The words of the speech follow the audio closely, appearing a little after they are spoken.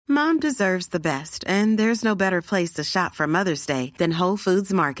Mom deserves the best, and there's no better place to shop for Mother's Day than Whole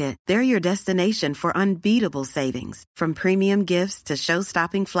Foods Market. They're your destination for unbeatable savings, from premium gifts to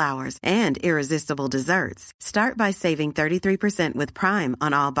show-stopping flowers and irresistible desserts. Start by saving 33% with Prime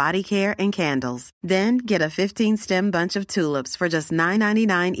on all body care and candles. Then get a 15-stem bunch of tulips for just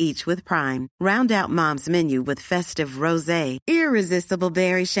 $9.99 each with Prime. Round out Mom's menu with festive rosé, irresistible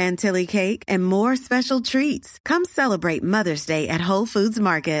berry chantilly cake, and more special treats. Come celebrate Mother's Day at Whole Foods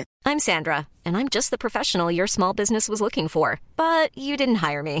Market. I'm Sandra, and I'm just the professional your small business was looking for. But you didn't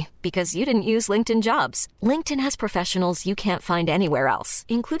hire me because you didn't use LinkedIn Jobs. LinkedIn has professionals you can't find anywhere else,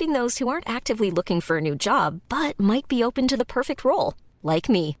 including those who aren't actively looking for a new job, but might be open to the perfect role, like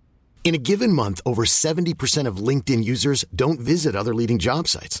me. In a given month, over 70% of LinkedIn users don't visit other leading job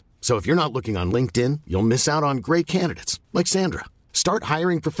sites. So if you're not looking on LinkedIn, you'll miss out on great candidates like Sandra. Start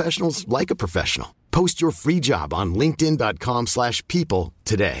hiring professionals like a professional. Post your free job on linkedin.com/people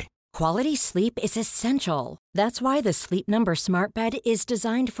today. Quality sleep is essential. That's why the Sleep Number Smart Bed is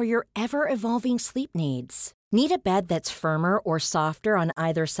designed for your ever-evolving sleep needs. Need a bed that's firmer or softer on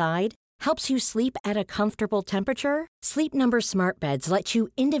either side? Helps you sleep at a comfortable temperature? Sleep Number Smart Beds let you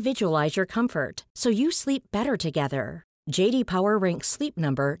individualize your comfort, so you sleep better together. J.D. Power ranks Sleep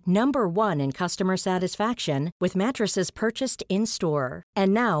Number number 1 in customer satisfaction with mattresses purchased in-store.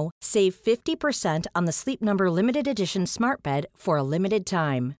 And now, save 50% on the Sleep Number Limited Edition Smart Bed for a limited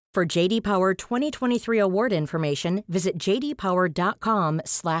time. For J.D. Power 2023 award information, visit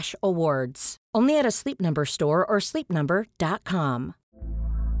jdpower.com/awards. Only at a Sleep Number store or sleepnumber.com.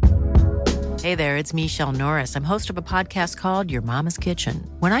 Hey there, it's Michelle Norris. I'm host of a podcast called Your Mama's Kitchen.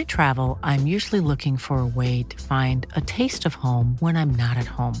 When I travel, I'm usually looking for a way to find a taste of home when I'm not at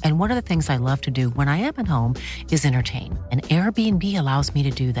home. And one of the things I love to do when I am at home is entertain. And Airbnb allows me to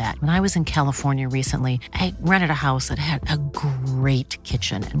do that. When I was in California recently, I rented a house that had a great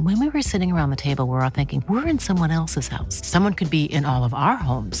kitchen. And when we were sitting around the table, we were all thinking, we're in someone else's house. Someone could be in all of our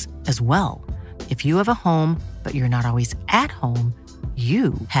homes as well. If you have a home, but you're not always at home,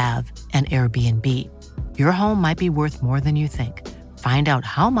 you have an Airbnb. Your home might be worth more than you think. Find out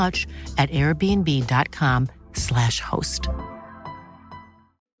how much at airbnb.com/host.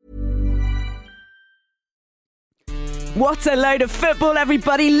 What a load of football,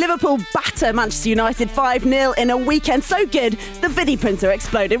 everybody. Liverpool batter Manchester United 5-0 in a weekend so good, the Vidi printer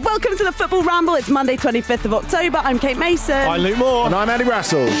exploded. Welcome to the Football Ramble. It's Monday, 25th of October. I'm Kate Mason. I'm Luke Moore. And I'm Andy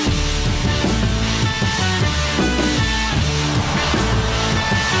Russell.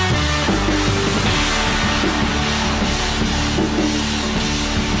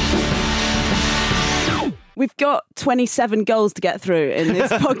 We've got 27 goals to get through in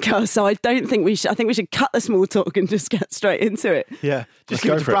this podcast, so I don't think we should. I think we should cut the small talk and just get straight into it. Yeah, just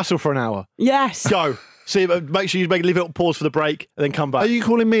give it to Brassel for an hour. Yes. Go. See, make sure you leave a little pause for the break and then come back. Are you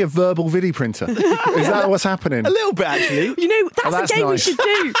calling me a verbal Vidi printer? Is that what's happening? A little bit, actually. You know, that's a game nice. we should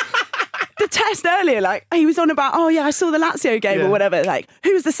do. The test earlier, like, he was on about, I saw the Lazio game or whatever. Like,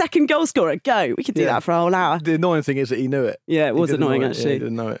 who was the second goal scorer? Go. We could do that for a whole hour. The annoying thing is that he knew it. Yeah, it was annoying, actually. Yeah, he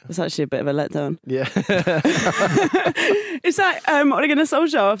didn't know it. It's actually a bit of a letdown. Yeah. It's like Ole Gunnar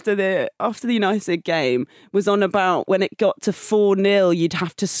Solskjaer after the United game was on about when it got to 4-0, you'd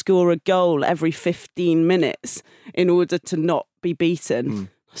have to score a goal every 15 minutes in order to not be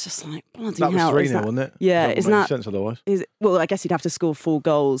beaten. I was just like, bloody hell. That was 3-0, wasn't it? Yeah, isn't that sense otherwise? Well, I guess he'd have to score 4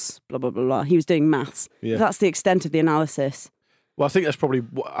 goals, blah, blah, blah, blah. He was doing maths. Yeah. That's the extent of the analysis. Well, I think that's probably,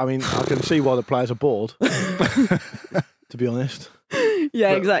 I can see why the players are bored, to be honest.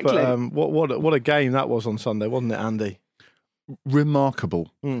 Yeah, exactly. But, what a game that was on Sunday, wasn't it, Andy?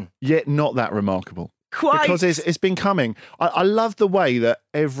 Remarkable, yet not that remarkable. Quite. Because it's been coming. I love the way that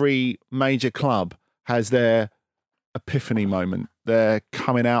every major club has their epiphany moment, their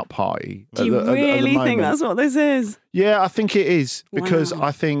coming out party. Do you really think that's what this is? Yeah, I think it is, because Wow.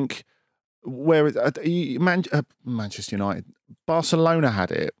 I think Manchester United, Barcelona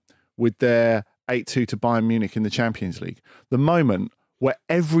had it with their 8-2 to Bayern Munich in the Champions League. The moment where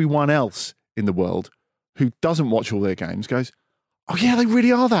everyone else in the world who doesn't watch all their games goes, oh yeah, they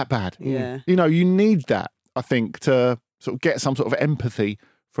really are that bad. Yeah. You know, you need that, I think, to sort of get some sort of empathy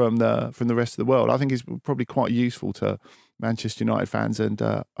from the rest of the world. I think it's probably quite useful to Manchester United fans and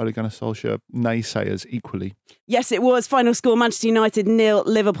Ole Gunnar Solskjaer naysayers equally. Yes, it was. Final score, Manchester United 0,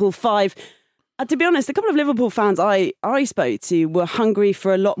 Liverpool 5. To be honest, a couple of Liverpool fans I spoke to were hungry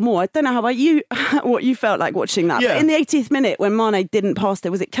for a lot more. I don't know how about you, what you felt like watching that. Yeah. But in the 80th minute, when Mane didn't pass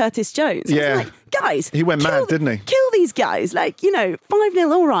there, was it Curtis Jones? I was like, guys. He went mad, didn't he? Kill these guys.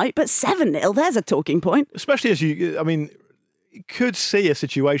 5-0, all right, but 7-0, there's a talking point. Especially as you could see a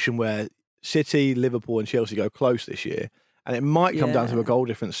situation where City, Liverpool and Chelsea go close this year and it might come down to a goal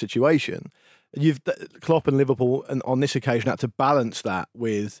difference situation. Klopp and Liverpool, and on this occasion, had to balance that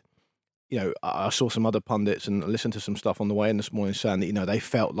with, I saw some other pundits and listened to some stuff on the way in this morning saying that, they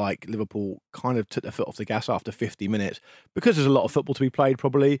felt like Liverpool kind of took their foot off the gas after 50 minutes because there's a lot of football to be played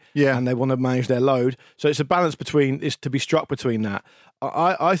probably, and they want to manage their load. So it's a balance it's to be struck between that.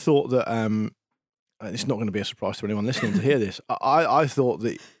 I thought that, it's not going to be a surprise to anyone listening to hear this, I thought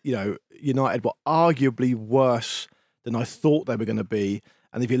that, United were arguably worse than I thought they were going to be.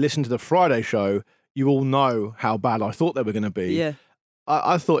 And if you listen to the Friday show, you all know how bad I thought they were going to be. Yeah.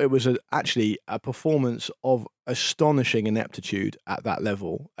 I thought it was actually a performance of astonishing ineptitude at that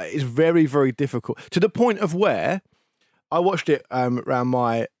level. It's very, very difficult, to the point of where I watched it with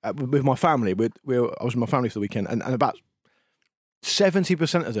my family. I was with my family for the weekend, and about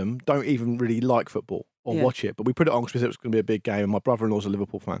 70% of them don't even really like football or watch it. But we put it on because it was going to be a big game, and my brother-in-law's a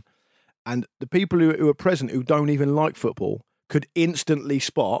Liverpool fan. And the people who are present who don't even like football could instantly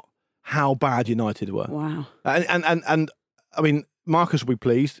spot how bad United were. Wow. And I mean, Marcus will be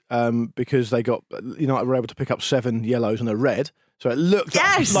pleased because United were able to pick up 7 yellows and a red. So it looked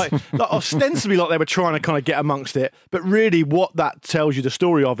like ostensibly like they were trying to kind of get amongst it. But really what that tells you the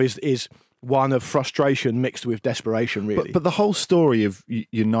story of is one of frustration mixed with desperation, really. But the whole story of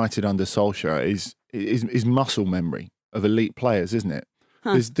United under Solskjaer is muscle memory of elite players, isn't it?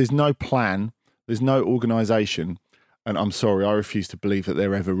 Huh. There's no plan, there's no organisation, and I'm sorry, I refuse to believe that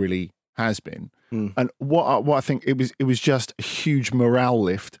there ever really has been. And what I think it was just a huge morale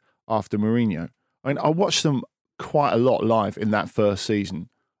lift after Mourinho. I mean, I watched them quite a lot live in that first season,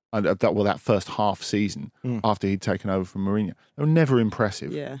 and that first half season after he'd taken over from Mourinho. They were never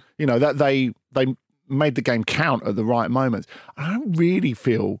impressive. Yeah, that they made the game count at the right moments. I don't really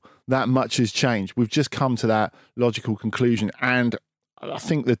feel that much has changed. We've just come to that logical conclusion, and I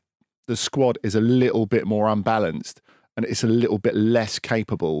think that the squad is a little bit more unbalanced, and it's a little bit less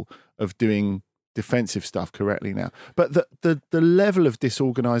capable of doing defensive stuff correctly now. But the level of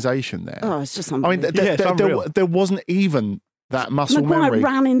disorganisation there. Oh, it's just unbelievable. I mean, there wasn't even that muscle Maguire memory.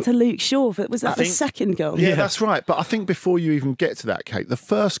 ran into Luke Shaw. Was that the second goal? Yeah, that's right. But I think before you even get to that, Kate, the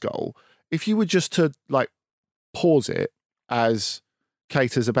first goal, if you were just to pause it as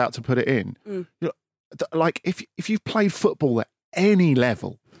Kate is about to put it in, if you've played football at any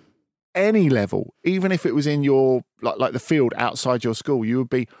level, even if it was in your like the field outside your school, you would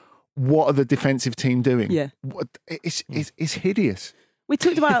be, what are the defensive team doing? Yeah, it's hideous. We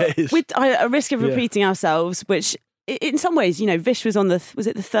talked about a risk of repeating ourselves, which in some ways, Vish was on the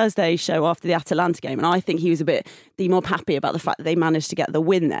Thursday show after the Atalanta game, and I think he was a bit the more happy about the fact that they managed to get the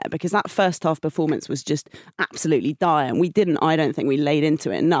win there, because that first half performance was just absolutely dire, and I don't think we laid into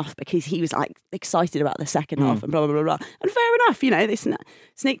it enough, because he was excited about the second half and blah blah blah blah. And fair enough, they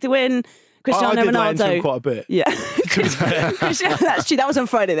sneaked the win. Cristiano Ronaldo, quite a bit. Yeah, Cristiano, that's true. That was on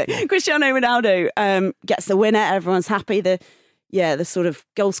Friday though. Cristiano Ronaldo gets the winner. Everyone's happy. The sort of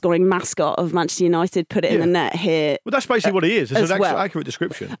goal-scoring mascot of Manchester United put it in the net here. Well, that's basically what he is. It's an accurate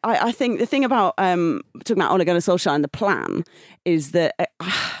description. I think the thing about talking about Ole Gunnar Solskjaer and the plan is that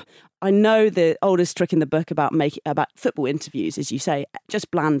I know the oldest trick in the book about football interviews is, you say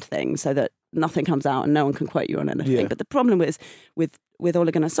just bland things so that nothing comes out and no one can quote you on anything. Yeah. But the problem with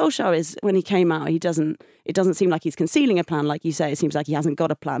Ole Gunnar Solskjaer is when he came out, it doesn't seem like he's concealing a plan, like you say. It seems like he hasn't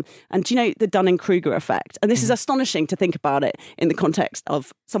got a plan. And do you know the Dunning-Kruger effect? And this is astonishing to think about it in the context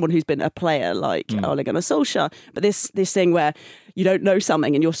of someone who's been a player like Ole Gunnar Solskjaer. But this thing where you don't know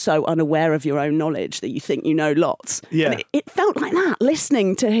something and you're so unaware of your own knowledge that you think you know lots. Yeah. And it felt like that,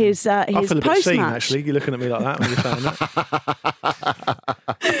 listening to his I feel a bit post-match. seen, actually. You're looking at me like that when you're saying that.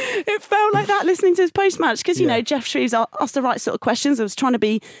 It felt like that listening to his post-match, because, Jeff Shreves asked the right sort of questions. I was trying to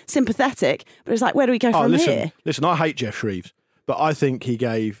be sympathetic, but it's like, where do we go from here? Listen, I hate Jeff Shreves, but I think he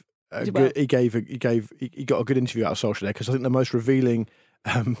gave he got a good interview out of Solskjaer there, because I think the most revealing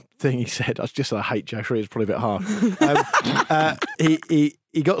thing he said, I hate Jeff Shreves, probably a bit harsh.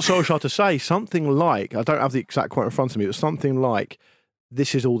 He got Solskjaer to say something like, I don't have the exact quote in front of me, it was something like,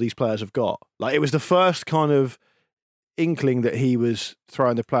 "This is all these players have got." Like, it was the first kind of inkling that he was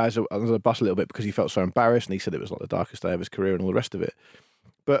throwing the players under the bus a little bit, because he felt so embarrassed, and he said it was like the darkest day of his career and all the rest of it.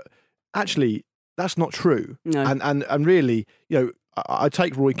 But actually, that's not true. No. And really, I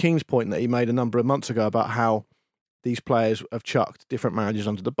take Roy Keane's point that he made a number of months ago about how these players have chucked different managers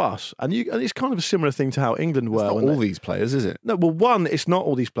under the bus, and it's kind of a similar thing to how England were. It's not all these players, is it? No. Well, one, it's not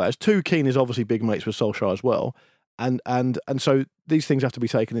all these players. Two, Keane is obviously big mates with Solskjaer as well, and so these things have to be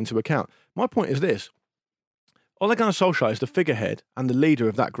taken into account. My point is this: Ole Gunnar Solskjaer is the figurehead and the leader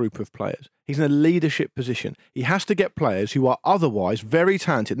of that group of players. He's in a leadership position. He has to get players who are otherwise very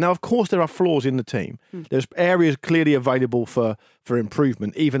talented. Now, of course, there are flaws in the team. There's areas clearly available for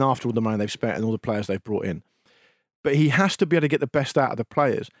improvement, even after all the money they've spent and all the players they've brought in. But he has to be able to get the best out of the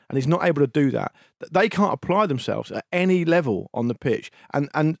players, and he's not able to do that. They can't apply themselves at any level on the pitch.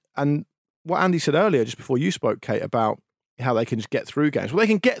 And what Andy said earlier, just before you spoke, Kate, about how they can just get through games. Well, they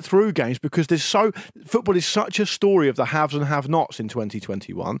can get through games because football is such a story of the haves and have-nots in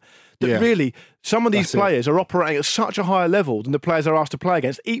 2021 that really some of these players are operating at such a higher level than the players they're asked to play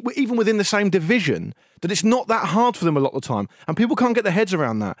against, even within the same division, that it's not that hard for them a lot of the time. And people can't get their heads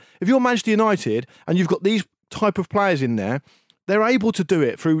around that. If you're Manchester United and you've got these type of players in there, they're able to do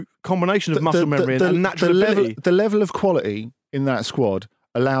it through combination of muscle memory and natural ability. The level of quality in that squad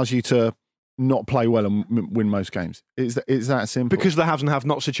allows you to not play well and win most games. Is that simple? Because of the haves and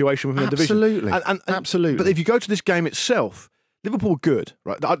have-not situation within the division. Absolutely. But if you go to this game itself, Liverpool were good,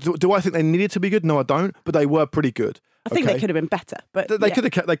 right? Do I think they needed to be good? No, I don't. But they were pretty good. I think they could have been better, but they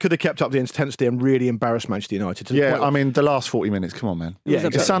could have kept up the intensity and really embarrassed Manchester United. I mean, the last 40 minutes. Come on, man. Yeah,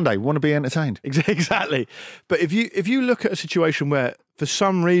 it's Sunday. Want to be entertained? Exactly. But if you look at a situation where, for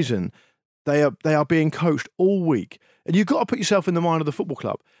some reason, they are being coached all week, and you've got to put yourself in the mind of the football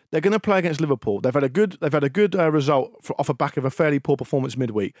club. They're going to play against Liverpool. They've had a good result off the back of a fairly poor performance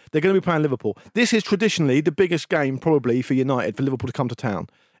midweek. They're going to be playing Liverpool. This is traditionally the biggest game probably for United, for Liverpool to come to town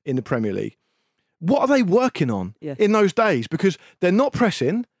in the Premier League. What are they working on in those days? Because they're not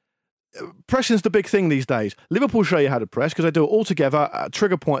pressing. Pressing's the big thing these days. Liverpool show you how to press because they do it all together at a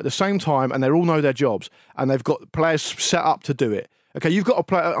trigger point at the same time, and they all know their jobs, and they've got players set up to do it. Okay, you've got to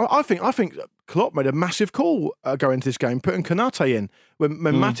play. I think Klopp made a massive call going into this game, putting Konate in when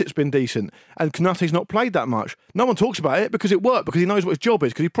Matip's been decent, and Konate's not played that much. No one talks about it because it worked, because he knows what his job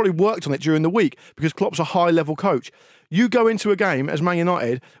is, because he probably worked on it during the week, because Klopp's a high-level coach. You go into a game as Man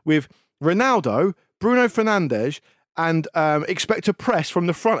United with Ronaldo, Bruno Fernandes, and expect to press from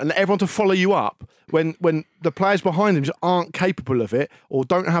the front and everyone to follow you up when the players behind them just aren't capable of it or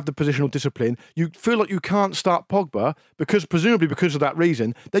don't have the positional discipline. You feel like you can't start Pogba presumably because of that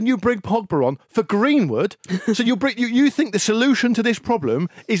reason. Then you bring Pogba on for Greenwood. So you think the solution to this problem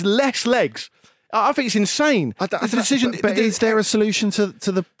is less legs. I think it's insane. But is there a solution to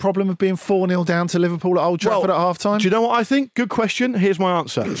the problem of being 4-0 down to Liverpool at Old Trafford at half-time? Do you know what I think? Good question. Here's my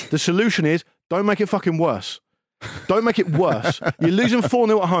answer. The solution is don't make it fucking worse. Don't make it worse. You're losing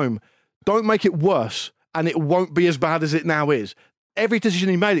 4-0 at home. Don't make it worse, and it won't be as bad as it now is. Every decision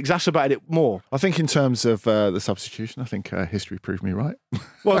he made exacerbated it more. I think in terms of the substitution, I think history proved me right.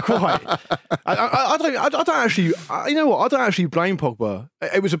 Well, quite. I don't actually. You know what? I don't actually blame Pogba.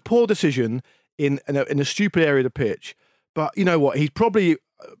 It was a poor decision in a stupid area of the pitch. But you know what? He's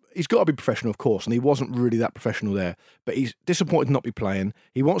got to be professional, of course, and he wasn't really that professional there. But he's disappointed to not be playing.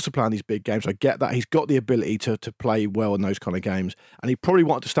 He wants to play in these big games. I get that. He's got the ability to play well in those kind of games, and he probably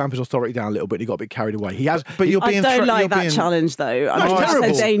wanted to stamp his authority down a little bit. And he got a bit carried away. He has. But I don't like that challenge, though. I mean, it's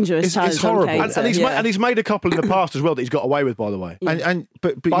terrible. a dangerous challenge. It's horrible. And he's made a couple in the past as well that he's got away with, by the way. Yeah.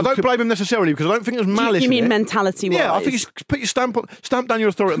 But I don't blame him necessarily because I don't think there's malice. You mean in it. mentality-wise? Yeah, I think you put your stamp down your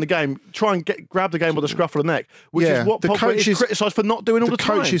authority in the game. Try and grab the game by the scruff of the neck, which is what Pogba is criticised for not doing all the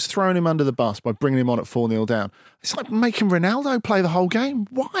time. The coach is throwing him under the bus by bringing him on at 4-0 down. It's like making Ronaldo play the whole game.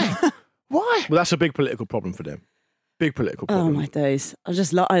 Why? Why? Well, that's a big political problem for them. Big political problem. Oh my days! I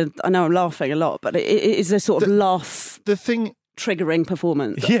know I'm laughing a lot, but it is a sort of triggering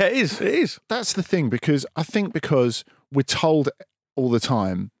performance. Yeah, it is. It is. That's the thing, because we're told all the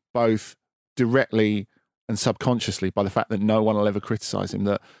time, both directly and subconsciously, by the fact that no one will ever criticise him,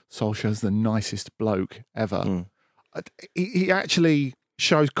 that Solskjaer's the nicest bloke ever. He actually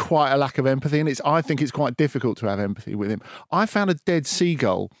shows quite a lack of empathy, and I think it's quite difficult to have empathy with him. I found a dead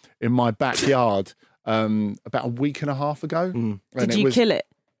seagull in my backyard about a week and a half ago. Did you kill it?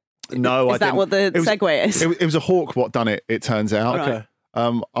 No, I didn't. Is that what the segue is? It was a hawk what done it, it turns out. Okay.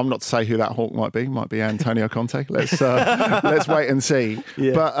 I'm not to say who that hawk might be. Might be Antonio Conte. Let's wait and see.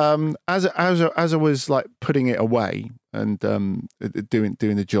 Yeah. But as I was like putting it away and doing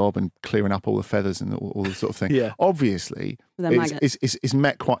the job and clearing up all the feathers and all the sort of thing. Obviously, it's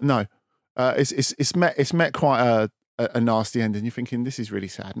met quite it's met quite a nasty end, and you're thinking this is really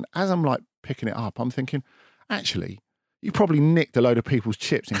sad. And as I'm like picking it up, I'm thinking, actually, you probably nicked a load of people's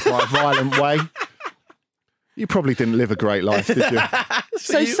chips in quite a violent way. You probably didn't live a great life, did you?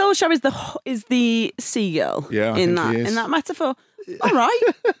 So Solskjaer is the seagull in that metaphor. All right.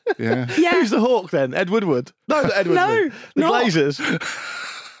 Yeah. Who's the hawk then? Ed Woodward? No, not Ed Woodward. The Glazers.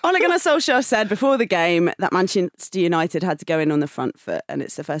 Ole Gunnar Solskjaer said before the game that Manchester United had to go in on the front foot, and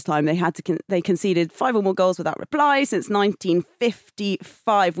it's the first time they conceded 5 or more goals without reply since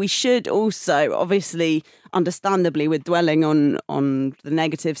 1955. We should also, obviously, understandably, we're dwelling on the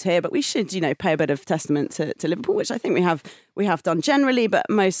negatives here, but we should, pay a bit of testament to Liverpool, which I think we have done generally. But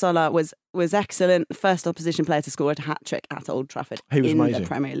Mo Salah was excellent, the first opposition player to score a hat-trick at Old Trafford He was amazing. The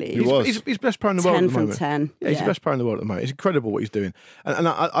Premier League. He was. He's best player in the world at the moment. 10 from 10. Yeah, he's the best player in the world at the moment. It's incredible what he's doing. And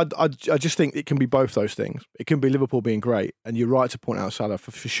I just think it can be both those things. It can be Liverpool being great, and you're right to point out Salah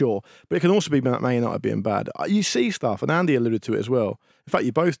for sure, but it can also be Man United being bad. You see stuff, and Andy alluded to it as well. In fact,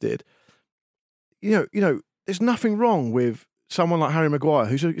 you both did. You know, there's nothing wrong with someone like Harry Maguire,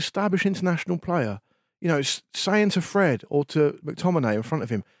 who's an established international player, saying to Fred or to McTominay in front of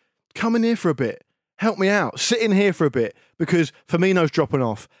him, come in here for a bit, help me out, sit in here for a bit, because Firmino's dropping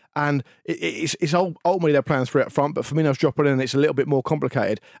off. And it's ultimately their plans for it up front, but Firmino's dropping in and it's a little bit more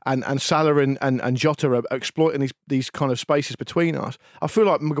complicated. And Salah and Jota are exploiting these kind of spaces between us. I feel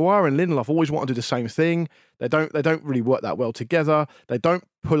like Maguire and Lindelof always want to do the same thing. They don't really work that well together. They don't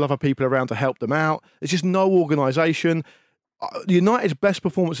pull other people around to help them out. There's just no organisation. United's best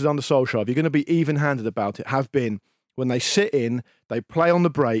performances under Solskjaer, if you're going to be even-handed about it, have been when they sit in, they play on the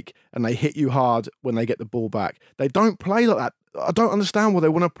break, and they hit you hard when they get the ball back. They don't play like that. I don't understand why they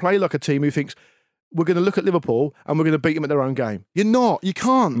want to play like a team who thinks we're going to look at Liverpool and we're going to beat them at their own game. You're not. You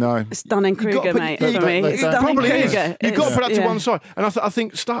can't. No. Stunning Kruger, mate, for me. It probably is. You've got to put that to one side. And I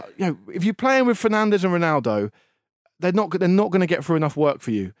think if you're playing with Fernandes and Ronaldo, they're not going to get through enough work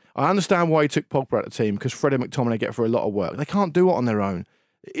for you. I understand why he took Pogba out of the team, because Fred and McTominay get through a lot of work. They can't do it on their own.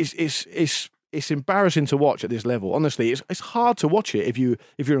 It's embarrassing to watch at this level. Honestly, it's hard to watch it if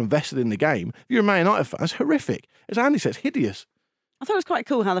you're invested in the game. If you're a Man United fan, it's horrific. As Andy says, hideous. I thought it was quite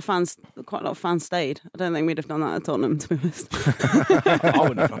cool how quite a lot of fans stayed. I don't think we'd have done that at Tottenham, to be honest. I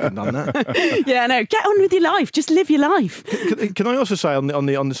wouldn't have fucking done that. Yeah, no, get on with your life. Just live your life. Can I also say on the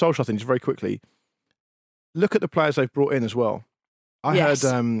Solskjaer thing, just very quickly, look at the players they've brought in as well. I heard,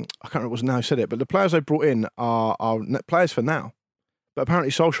 I can't remember what was now who said it, but the players they've brought in are players for now. But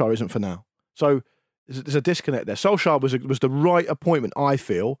apparently Solskjaer isn't for now. So there's a disconnect there. Solskjaer was the right appointment, I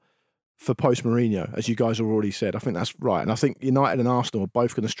feel, for post-Mourinho, as you guys have already said. I think that's right. And I think United and Arsenal are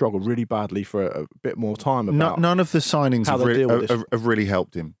both going to struggle really badly for a bit more time. None of the signings have really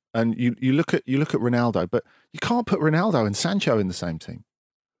helped him. And you look at Ronaldo, but you can't put Ronaldo and Sancho in the same team.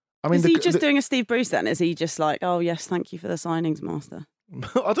 I mean, is he just doing a Steve Bruce then? Is he just like, oh, yes, thank you for the signings, master?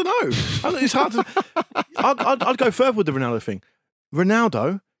 I don't know. It's hard to... I'd go further with the Ronaldo thing.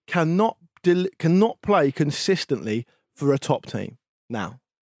 Ronaldo cannot play consistently for a top team now.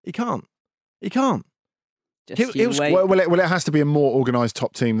 He can't. Just wait. Well, it has to be a more organised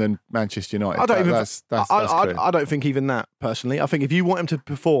top team than Manchester United. I don't think even that, personally. I think if you want him to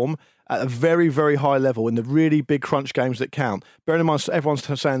perform at a very, very high level in the really big crunch games that count, bearing in mind everyone's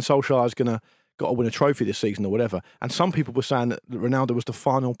saying Solskjaer's got to win a trophy this season or whatever, and some people were saying that Ronaldo was the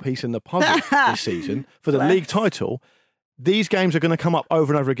final piece in the puzzle this season for the league title, these games are going to come up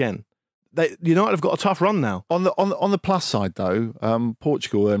over and over again. United have got a tough run now. On the plus side, though,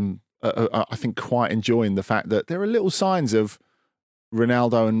 Portugal I think quite enjoying the fact that there are little signs of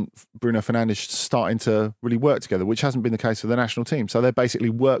Ronaldo and Bruno Fernandes starting to really work together, which hasn't been the case for the national team. So they're basically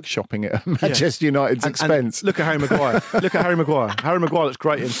workshopping it at Manchester United's expense. And look at Harry Maguire. Harry Maguire looks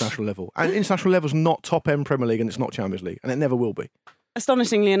great at international level. And international level's not top-end Premier League and it's not Champions League. And it never will be.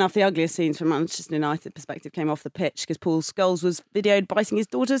 Astonishingly enough, the ugliest scenes from Manchester United perspective came off the pitch because Paul Scholes was videoed biting his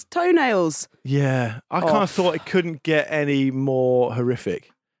daughter's toenails. Yeah, I kind of thought it couldn't get any more horrific.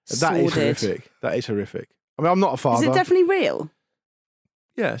 That is horrific. I mean, I'm not a father. Is it definitely real?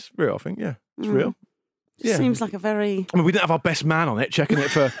 Yeah, it's real, I think. Yeah, it's real. It seems like a very... I mean, we didn't have our best man on it, checking it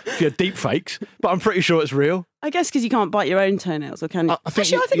for deep fakes, but I'm pretty sure it's real. I guess because you can't bite your own toenails, or can you? I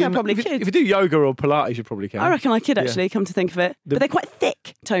think I probably could. If you do yoga or Pilates, you probably can. I reckon I could actually, come to think of it. But they're quite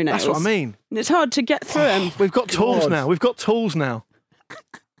thick toenails. That's what I mean. It's hard to get through them. We've got tools now.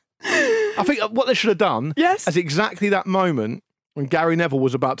 I think what they should have done is exactly that moment when Gary Neville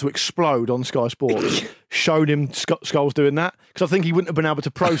was about to explode on Sky Sports, showed him Scholes doing that, because I think he wouldn't have been able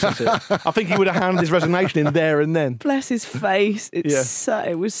to process it. I think he would have handed his resignation in there and then. Bless his face. It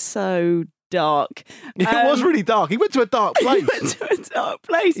was so dark. It was really dark. He went to a dark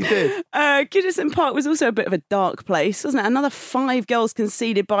place. He did. Goodison Park was also a bit of a dark place, wasn't it? Another 5 goals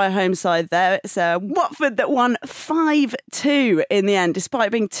conceded by a home side there. It's Watford that won 5-2 in the end, despite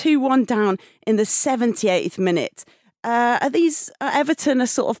being 2-1 down in the 78th minute. Are Everton a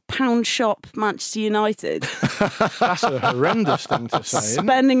sort of pound shop Manchester United? That's a horrendous thing to say.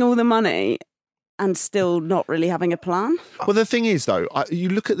 Spending all the money and still not really having a plan. Well, the thing is, though, you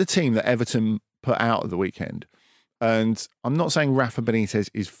look at the team that Everton put out at the weekend, and I'm not saying Rafa Benitez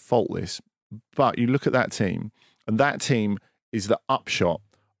is faultless, but you look at that team, and that team is the upshot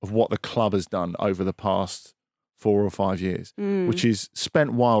of what the club has done over the past 4 or 5 years, which is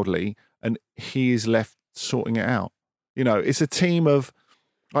spent wildly, and he is left sorting it out. You know, it's a team of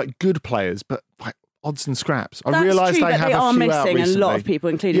like good players, but like odds and scraps. I realise they have a few out recently. They are missing a lot of people,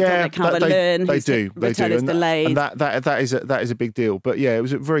 including Dominic Calvert-Lewin. They do. Delayed. And that is a big deal. But yeah, it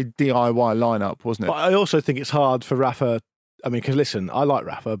was a very DIY lineup, wasn't it? But I also think it's hard for Rafa. I mean, because listen, I like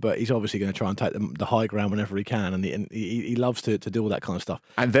Rafa, but he's obviously going to try and take the high ground whenever he can, and he loves to do all that kind of stuff.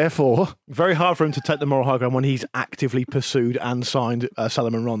 And therefore, very hard for him to take the moral high ground when he's actively pursued and signed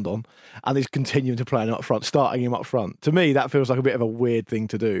Salomon Rondon, and he's continuing to play him up front, starting him up front. To me, that feels like a bit of a weird thing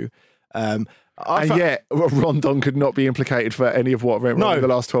to do. Yet Rondon could not be implicated for any of what went wrong in the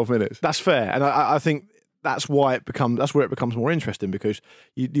last 12 minutes. That's fair, and I think that's where it becomes more interesting, because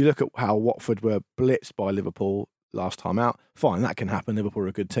you look at how Watford were blitzed by Liverpool last time out. Fine, that can happen. Liverpool are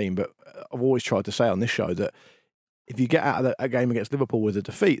a good team, but I've always tried to say on this show that if you get out of a game against Liverpool with a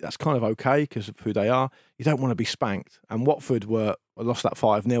defeat, that's kind of okay because of who they are. You don't want to be spanked, and Watford lost that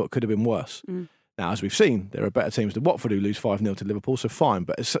 5-0. It could have been worse. Now, as we've seen, there are better teams than Watford who lose 5-0 to Liverpool, so fine.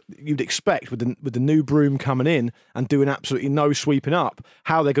 But you'd expect with the new broom coming in and doing absolutely no sweeping up,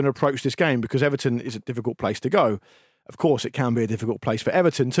 how they're going to approach this game, because Everton is a difficult place to go. Of course, it can be a difficult place for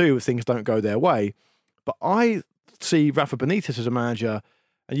Everton too if things don't go their way. But I see Rafa Benitez as a manager,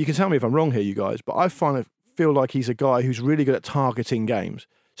 and you can tell me if I'm wrong here, you guys, but I feel like he's a guy who's really good at targeting games.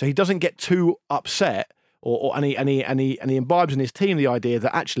 So he doesn't get too upset, and he imbibes in his team the idea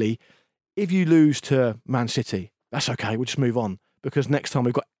that actually, if you lose to Man City, that's okay, we'll just move on. Because next time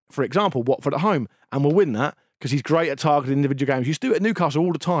we've got, for example, Watford at home, and we'll win that, because he's great at targeting individual games. He used to do it at Newcastle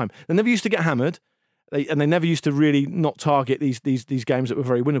all the time. They never used to get hammered, and they never used to really not target these games that were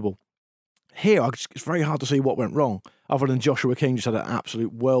very winnable. Here, it's very hard to see what went wrong, other than Joshua King just had an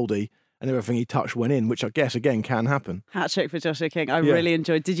absolute worldie and everything he touched went in, which I guess, again, can happen. Hat-trick for Joshua King. I really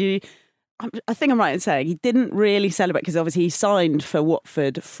enjoyed. Did you... I think I'm right in saying he didn't really celebrate, because obviously he signed for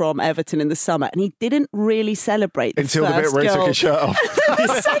Watford from Everton in the summer, and he didn't really celebrate the until the bit where he took his shirt off.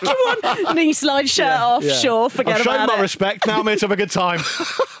 The second one, knee slide shirt off, sure, forget I've about it. I've shown my respect, now I'm here to have a good time.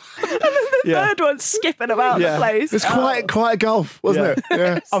 The third one's skipping about the place. It's quite a golf, wasn't it?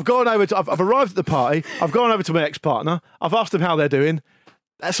 Yeah. I've arrived at the party, I've gone over to my ex-partner, I've asked them how they're doing.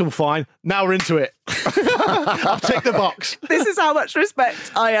 That's all fine. Now we're into it. I've ticked the box. This is how much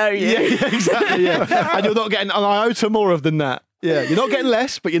respect I owe you. Yeah, exactly. Yeah, and you're not getting. And I owe to more than that. Yeah, you're not getting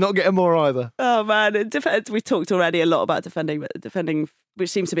less, but you're not getting more either. Oh man, we talked already a lot about defending, which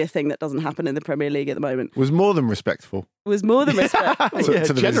seems to be a thing that doesn't happen in the Premier League at the moment. Was more than respectful. To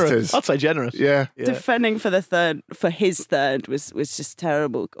the generous. Visitors. I'd say generous. Yeah. Defending for his third was just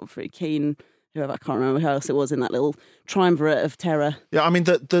terrible. Godfrey Keane. Whoever, I can't remember who else it was in that little triumvirate of terror. Yeah, I mean,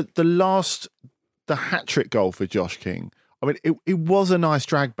 the hat-trick goal for Josh King, I mean, it was a nice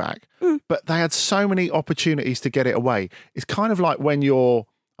drag back, but they had so many opportunities to get it away. It's kind of like when you're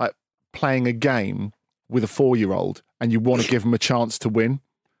like playing a game with a 4-year-old and you want to give them a chance to win.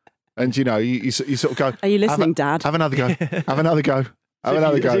 And, you know, you sort of go... Are you listening, Dad? Have another go. Have another go. Have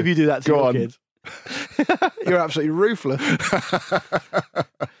another go. If you do that to your kids. You're absolutely ruthless.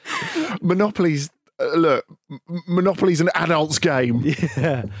 Monopoly's an adult's game.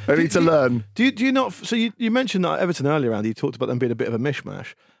 Yeah, they need to learn. Do you not? So you mentioned that Everton earlier, Andy. You talked about them being a bit of a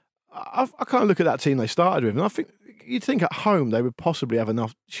mishmash. I kind of look at that team they started with, and I think you'd think at home they would possibly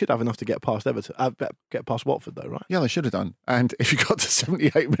should have enough to get past Everton, get past Watford, though, right? Yeah, they should have done. And if you got to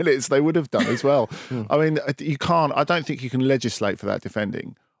 78 minutes, they would have done as well. I mean, you can't. I don't think you can legislate for that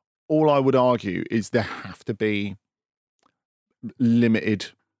defending. All I would argue is there have to be limited,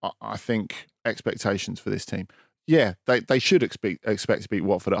 I think, expectations for this team. Yeah, they should expect to beat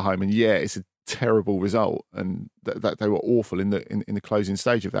Watford at home, and yeah, it's a terrible result, and that they were awful in the closing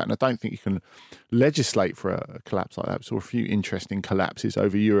stage of that. And I don't think you can legislate for a collapse like that. We saw a few interesting collapses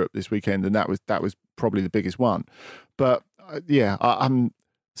over Europe this weekend, and that was probably the biggest one. But I'm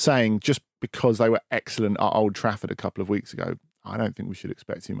saying just because they were excellent at Old Trafford a couple of weeks ago, I don't think we should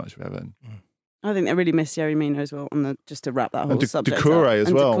expect too much of Everton. I think they really missed Yerry Mina as well, just to wrap that whole subject up. Doucouré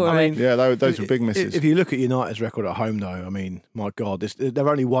as well. Doucouré. I mean, yeah, those were big misses. If you look at United's record at home, though, I mean, my God, they're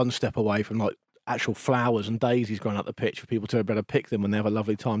only one step away from like actual flowers and daisies growing up the pitch for people to be able to pick them when they have a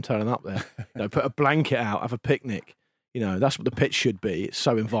lovely time turning up there. Put a blanket out, have a picnic. That's what the pitch should be. It's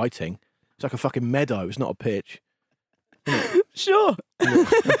so inviting. It's like a fucking meadow. It's not a pitch. Sure.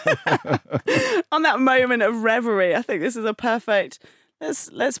 On that moment of reverie, I think this is a perfect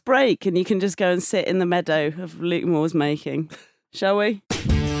Let's break and you can just go and sit in the meadow of Luke Moore's making. Shall we?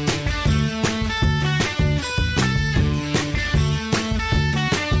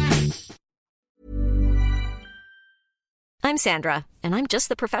 I'm Sandra, and I'm just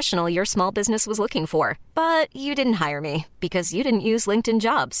the professional your small business was looking for. But you didn't hire me because you didn't use LinkedIn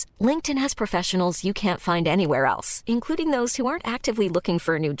Jobs. LinkedIn has professionals you can't find anywhere else, including those who aren't actively looking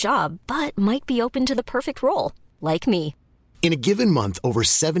for a new job, but might be open to the perfect role, like me. In a given month, over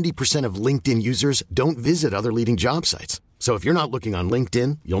 70% of LinkedIn users don't visit other leading job sites. So if you're not looking on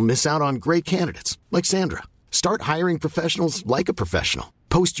LinkedIn, you'll miss out on great candidates like Sandra. Start hiring professionals like a professional.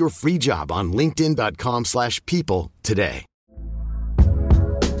 Post your free job on linkedin.com/people today.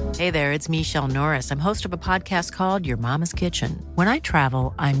 Hey there, it's Michelle Norris. I'm host of a podcast called Your Mama's Kitchen. When I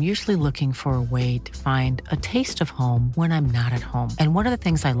travel, I'm usually looking for a way to find a taste of home when I'm not at home. And one of the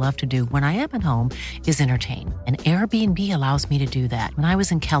things I love to do when I am at home is entertain. And Airbnb allows me to do that. When I was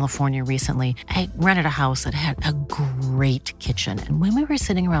in California recently, I rented a house that had a great kitchen. And when we were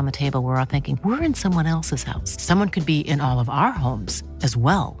sitting around the table, we were all thinking, we're in someone else's house. Someone could be in all of our homes as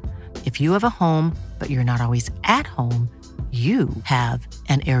well. If you have a home, but you're not always at home, you have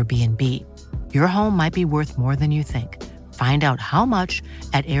an Airbnb. Your home might be worth more than you think. Find out how much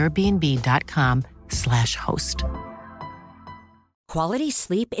at airbnb.com/host. Quality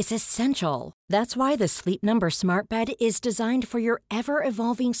sleep is essential. That's why the Sleep Number Smart Bed is designed for your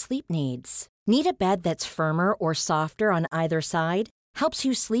ever-evolving sleep needs. Need a bed that's firmer or softer on either side? Helps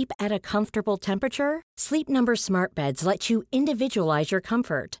you sleep at a comfortable temperature? Sleep Number Smart Beds let you individualize your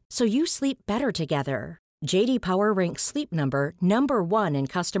comfort, so you sleep better together. J.D. Power ranks Sleep Number number 1 in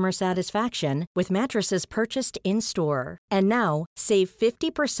customer satisfaction with mattresses purchased in-store. And now, save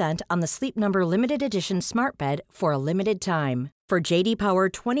 50% on the Sleep Number Limited Edition Smart Bed for a limited time. For J.D. Power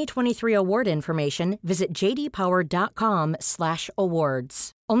 2023 award information, visit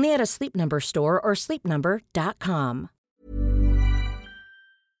jdpower.com/awards. Only at a Sleep Number store or sleepnumber.com.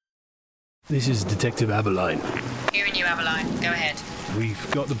 This is Detective Aberline. Hearing you, Aberline. Go ahead.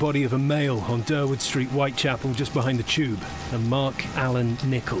 We've got the body of a male on Durwood Street, Whitechapel, just behind the Tube, a Mark Allen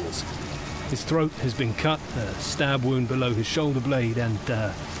Nichols. His throat has been cut, a stab wound below his shoulder blade, and,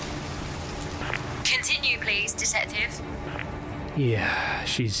 Continue, please, Detective. yeah,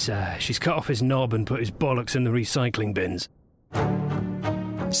 she's cut off his knob and put his bollocks in the recycling bins.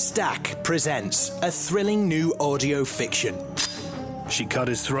 Stack presents a thrilling new audio fiction. She cut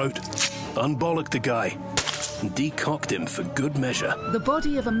his throat, unbollocked the guy, and decocked him for good measure. The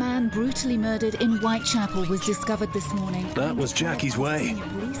body of a man brutally murdered in Whitechapel was discovered this morning. That was Jackie's way.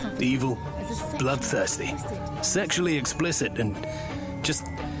 Evil, bloodthirsty, sexually explicit, and just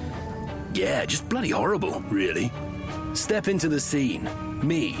bloody horrible, really. Step into the scene.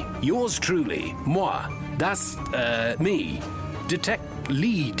 Me, yours truly, moi. That's, me.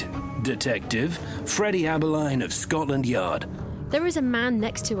 Lead detective, Freddie Aberline of Scotland Yard. There is a man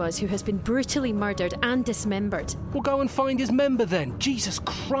next to us who has been brutally murdered and dismembered. We'll go and find his member then. Jesus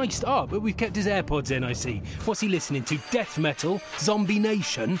Christ. Oh, but we've kept his AirPods in, I see. What's he listening to? Death metal? Zombie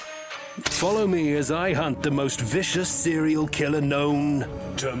Nation? Follow me as I hunt the most vicious serial killer known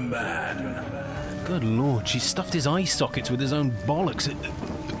to man. Good Lord, she stuffed his eye sockets with his own bollocks.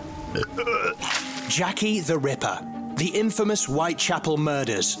 Jackie the Ripper, the infamous Whitechapel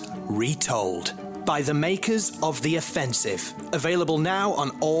murders, retold. By the makers of The Offensive. Available now on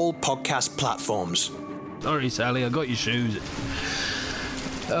all podcast platforms. Sorry, Sally, I got your shoes.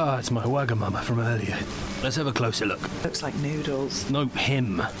 Ah, it's my Wagamama from earlier. Let's have a closer look. Looks like noodles. No,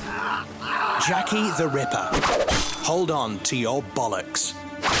 him. Jackie the Ripper. Hold on to your bollocks.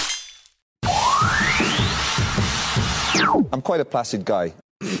 I'm quite a placid guy.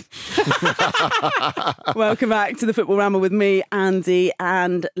 Welcome back to the Football Ramble with me, Andy,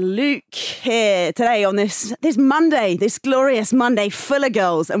 and Luke here today on this Monday, this glorious Monday full of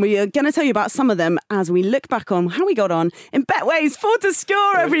goals, and we are going to tell you about some of them as we look back on how we got on in Betway's 4 to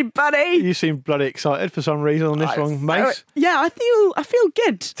Score, everybody. You seem bloody excited for some reason on this one, mate. Yeah, I feel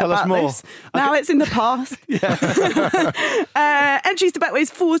good. Tell us more. This. Now it's in the past. Entries to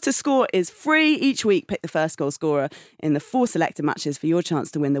Betway's 4 to Score is free. Each week, pick the first goal scorer in the 4 selected matches for your chance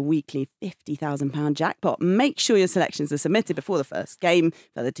to win the weekly £50,000 jackpot. Make sure your selections are submitted before the first game.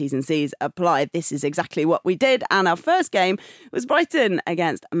 Further T's and C's apply. This is exactly what we did. And our first game was Brighton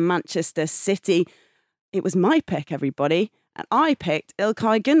against Manchester City. It was my pick, everybody. And I picked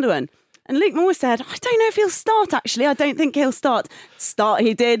Ilkay Gundogan. And Luke Moore said, I don't know if he'll start, actually. I don't think he'll start. Start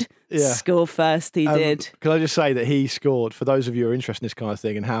he did. Yeah. Score first he did. Can I just say that he scored, for those of you who are interested in this kind of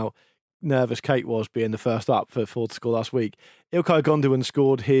thing and how nervous Kate was being the first up for Ford to score last week. Ilkay Gundogan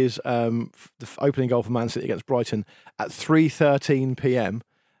scored his the opening goal for Man City against Brighton at 3:13 p.m.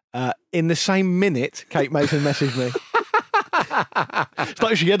 In the same minute, Kate Mason messaged me. It's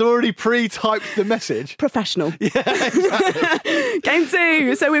like she had already pre-typed the message. Professional. Yeah, exactly. Game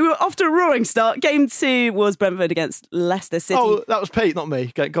 2. So we were off to a roaring start. Game 2 was Brentford against Leicester City. Oh, that was Pete, not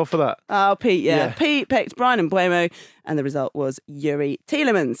me. Go for that. Oh, Pete, yeah. Pete picked Brian Mbeumo, and the result was Yuri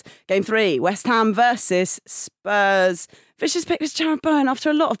Tielemans. Game 3, West Ham versus Spurs. Vicious pick was Jarrod Bowen after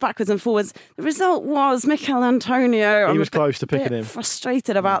a lot of backwards and forwards. The result was Mikel Antonio. He was close to picking him.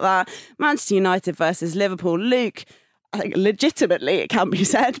 Frustrated about that. Manchester United versus Liverpool. Luke, I think legitimately, it can be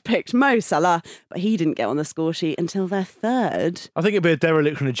said, picked Mo Salah, but he didn't get on the score sheet until their third. I think it'd be a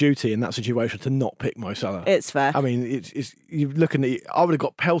dereliction of duty in that situation to not pick Mo Salah. It's fair. I mean, it's you're looking at. I would have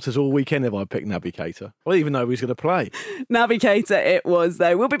got pelters all weekend if I picked Naby Keita. I didn't even know he was going to play. Naby Keita it was,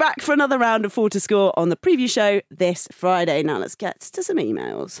 though. We'll be back for another round of 4 to Score on the preview show this Friday. Now let's get to some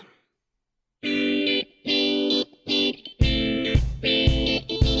emails.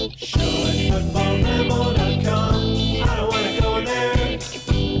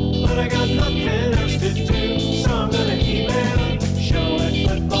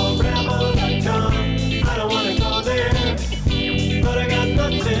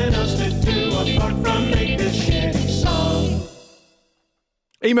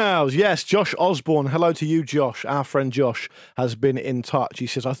 Emails, yes. Josh Osborne. Hello to you, Josh. Our friend Josh has been in touch. He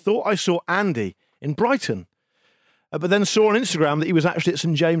says, I thought I saw Andy in Brighton, but then saw on Instagram that he was actually at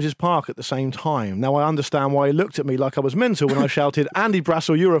St James's Park at the same time. Now I understand why he looked at me like I was mental when I shouted, Andy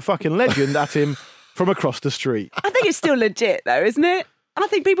Brassel, you're a fucking legend, at him from across the street. I think it's still legit, though, isn't it? I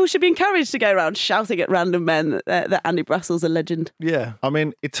think people should be encouraged to go around shouting at random men that Andy Brassel's a legend. Yeah. I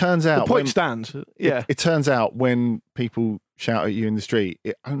mean, it turns out... The point stands. Yeah. It turns out when people shout at you in the street,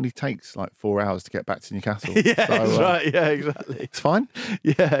 it only takes like 4 hours to get back to Newcastle. Yeah, that's right. Yeah, exactly. It's fine.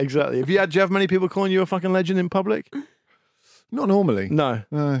 Yeah, exactly. Do you have many people calling you a fucking legend in public? Not normally. No.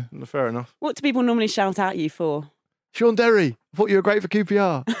 Fair enough. What do people normally shout at you for? Sean Derry, I thought you were great for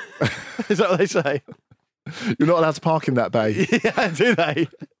QPR. Is that what they say? You're not allowed to park in that bay. Yeah, do they?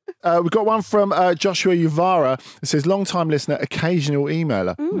 We've got one from Joshua Uvara. It says, long-time listener, occasional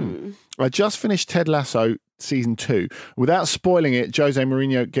emailer. I just finished Ted Lasso season 2. Without spoiling it, Jose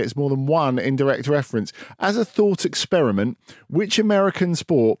Mourinho gets more than one indirect reference. As a thought experiment, which American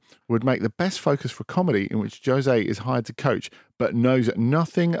sport would make the best focus for comedy in which Jose is hired to coach but knows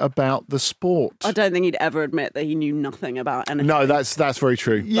nothing about the sport? I don't think he'd ever admit that he knew nothing about anything. No, that's very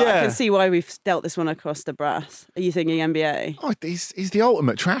true. But I can see why we've dealt this one across the brass. Are you thinking NBA? Oh, he's the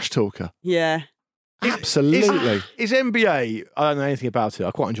ultimate trash talker. Yeah. Absolutely. Is NBA, I don't know anything about it.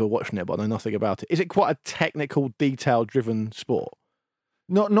 I quite enjoy watching it, but I know nothing about it. Is it quite a technical, detail-driven sport?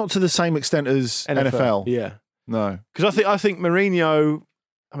 Not to the same extent as NFL. Yeah. No. Because I think Mourinho,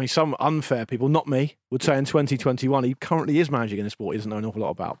 I mean, some unfair people, not me, would say in 2021 he currently is managing in a sport he doesn't know an awful lot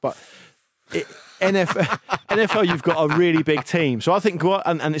about. But NFL, you've got a really big team. So I think,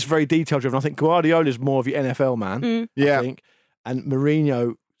 and it's very detail-driven, I think Guardiola's more of your NFL man, Yeah. I think. And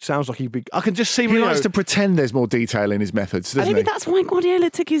Mourinho sounds like he'd be... I can just see He Mourinho... likes to pretend there's more detail in his methods, doesn't Maybe he? that's why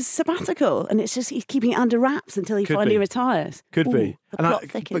Guardiola took his sabbatical, and it's just he's keeping it under wraps until he Could finally be. retires. Could be. The plot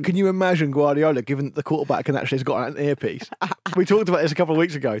thickens. But can you imagine Guardiola, given the quarterback and actually has got an earpiece? We talked about this a couple of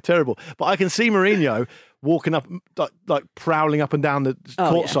weeks ago. Terrible. But I can see Mourinho walking up, like prowling up and down the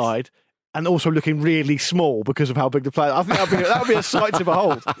court side, and also looking really small because of how big the player. I think that would be a sight to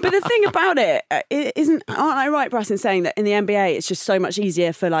behold. But the thing about it isn't, aren't I right, Brass, in saying that in the NBA it's just so much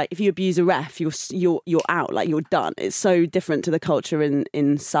easier for, like, if you abuse a ref, you're out, like, you're done. It's so different to the culture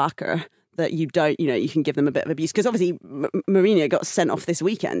in soccer that you don't, you can give them a bit of abuse, because obviously Mourinho got sent off this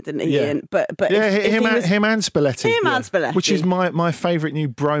weekend, didn't he? Yeah. But him and Spalletti. Him and Spalletti. Which is my favourite new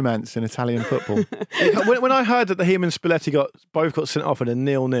bromance in Italian football. when I heard that him and Spalletti both got sent off in a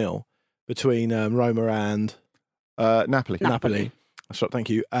 0-0 between Roma and Napoli. That's right, thank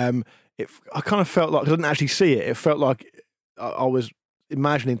you. I kind of felt like, I didn't actually see it. It felt like I was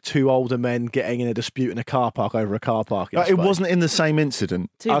imagining two older men getting in a dispute in a car park over a car park. It wasn't in the same incident.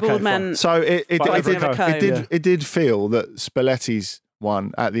 Two bald men. So it did feel that Spalletti's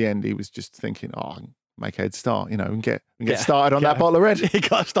one at the end. He was just thinking, make a head start, and get started on that bottle of red. He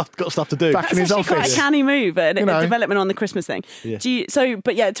got stuff to do. Back in his office. Quite a canny move, a development on the Christmas thing. Yeah.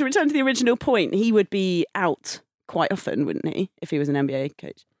 To return to the original point, he would be out quite often, wouldn't he, if he was an NBA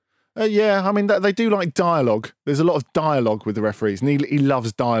coach? Yeah, I mean, they do like dialogue. There's a lot of dialogue with the referees, and he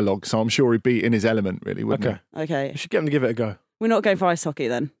loves dialogue, so I'm sure he'd be in his element, really, wouldn't he? Okay. You should get him to give it a go. We're not going for ice hockey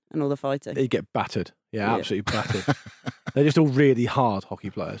then, and all the fighting. He'd get battered. Yeah, absolutely battered. They're just all really hard hockey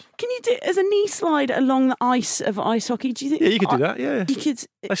players. Can you do as a knee slide along the ice of ice hockey? Do you think? Yeah, you could do that. Yeah, you could.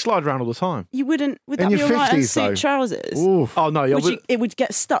 They slide around all the time. You wouldn't. Would In that be your all right in 50s, suit though. trousers? Oof. Oh no, It would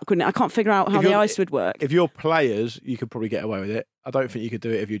get stuck, wouldn't it? I can't figure out how If the you're- ice would work. if you're players, you could probably get away with it. I don't think you could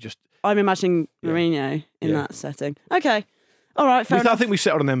do it if you just. I'm imagining Mourinho in that setting. Okay. All right, fair I enough. think we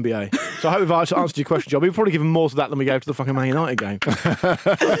settled on NBA. So I hope I've answered your question, John. We've probably given more to that than we gave to the fucking Man United game.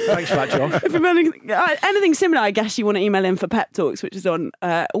 Thanks for that, Josh. If you're anything similar, I guess you want to email in for Pep Talks, which is on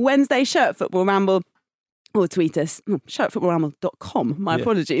Wednesday, show at Football Ramble, or tweet us, show at footballramble.com, my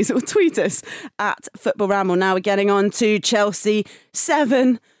apologies, or tweet us at Football Ramble. Now we're getting on to Chelsea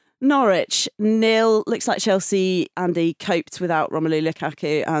 7, Norwich 0. Looks like Chelsea, Andy, coped without Romelu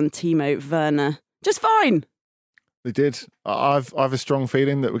Lukaku and Timo Werner just fine. They did. I've a strong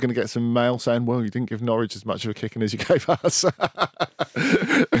feeling that we're going to get some mail saying, well, you didn't give Norwich as much of a kicking as you gave us.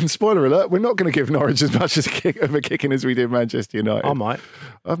 And spoiler alert, we're not going to give Norwich as much of a kicking as we did Manchester United. I might.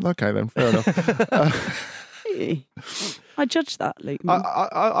 Okay then, fair enough. I judged that, Luke.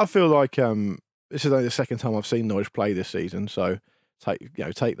 I feel like this is only the second time I've seen Norwich play this season, so take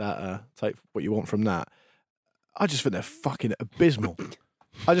what you want from that. I just think they're fucking abysmal.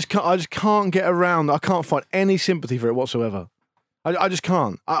 I just can't get around. I can't find any sympathy for it whatsoever. I just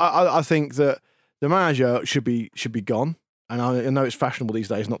can't. I think that the manager should be gone. And I know it's fashionable these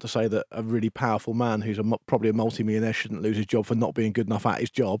days not to say that a really powerful man who's probably a multi-millionaire shouldn't lose his job for not being good enough at his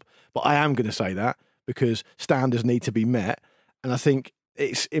job. But I am going to say that because standards need to be met. And I think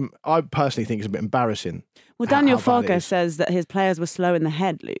I personally think it's a bit embarrassing. Well, Daniel Fargo says that his players were slow in the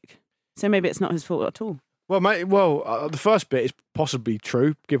head, Luke. So maybe it's not his fault at all. Well, mate, the first bit is possibly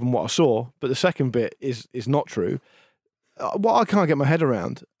true, given what I saw, but the second bit is not true. What I can't get my head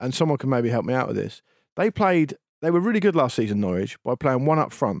around, and someone can maybe help me out with this, they were really good last season, Norwich, by playing 1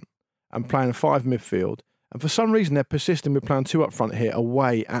 up front and playing 5 midfield, and for some reason they're persisting with playing 2 up front here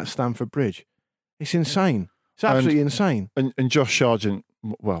away at Stamford Bridge. It's insane. It's absolutely insane. And Josh Sargent,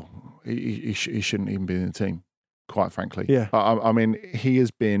 well, he shouldn't even be in the team, quite frankly. Yeah. I mean, he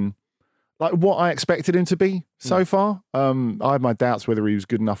has been like what I expected him to be so far. I had my doubts whether he was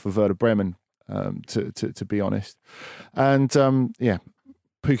good enough for Werder Bremen, to be honest. And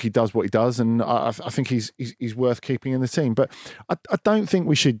Pukki does what he does, and I think he's worth keeping in the team. But I don't think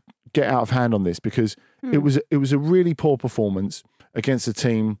we should get out of hand on this because it was a really poor performance against a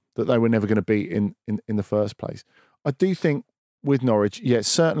team that they were never going to beat in the first place. I do think with Norwich,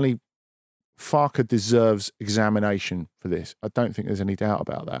 certainly Farke deserves examination for this. I don't think there's any doubt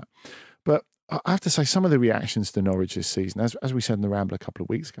about that. But I have to say, some of the reactions to Norwich this season, as we said in the Ramble a couple of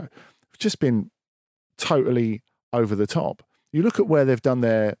weeks ago, have just been totally over the top. You look at where they've done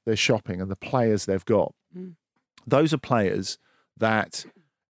their shopping and the players they've got. Those are players that,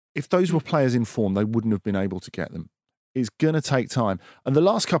 if those were players in form, they wouldn't have been able to get them. It's going to take time. And the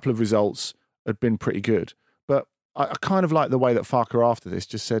last couple of results had been pretty good. But I kind of like the way that Farke after this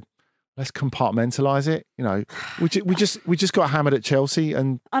just said, let's compartmentalise it. You know, we just got hammered at Chelsea,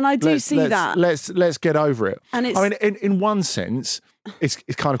 and I do see that. Let's get over it. And it's, I mean, in one sense, it's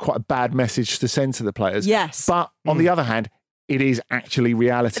kind of quite a bad message to send to the players. Yes, but on the other hand, it is actually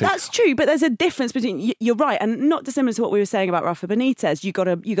reality. That's true, but there's a difference between, you're right, and not dissimilar to what we were saying about Rafa Benitez. You got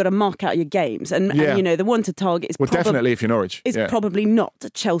to mark out your games, and you know the one to target is definitely if you're Norwich, is probably not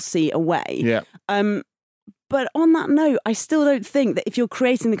Chelsea away. Yeah. But on that note, I still don't think that if you're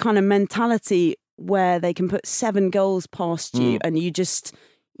creating the kind of mentality where they can put 7 goals past you, and you just,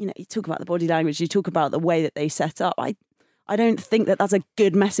 you talk about the body language, you talk about the way that they set up. I don't think that that's a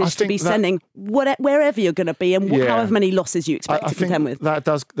good message to be sending wherever you're going to be and however many losses you expect to contend with. That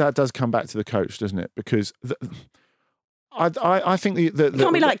does come back to the coach, doesn't it? Because I think it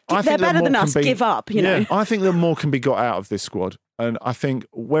can't be like they're better than us. Give up, you know. I think that more can be got out of this squad, and I think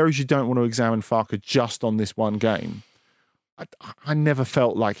whereas you don't want to examine Farke just on this one game, I never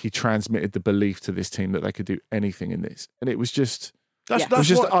felt like he transmitted the belief to this team that they could do anything in this, and it was just. It was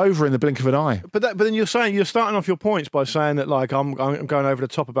just over in the blink of an eye. But then you're starting off your points by saying that like I'm going over the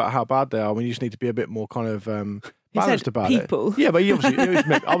top about how bad they are when you just need to be a bit more kind of balanced about people. it. Yeah, but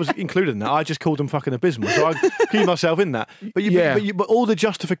I was included in that. I just called them fucking abysmal, so I keep myself in that. But all the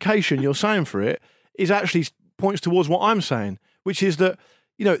justification you're saying for it is actually points towards what I'm saying, which is that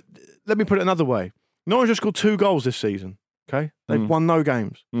let me put it another way. Norwich have scored 2 goals this season. Okay, they've won no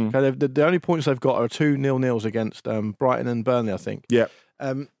games. Okay, the only points they've got are 2 0-0s against Brighton and Burnley, I think. Yeah.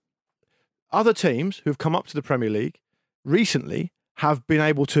 Other teams who've come up to the Premier League recently have been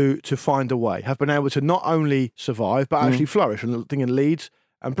able to find a way, have been able to not only survive but actually flourish. And thinking Leeds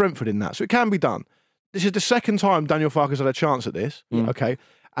and Brentford in that, so it can be done. This is the second time Daniel Farke's had a chance at this. Okay,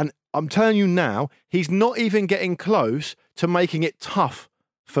 And I'm telling you now, he's not even getting close to making it tough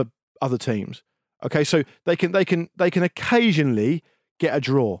for other teams. Okay, so they can occasionally get a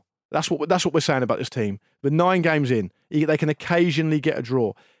draw. That's what we're saying about this team. But 9 games in, they can occasionally get a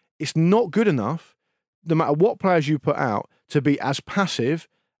draw. It's not good enough, no matter what players you put out, to be as passive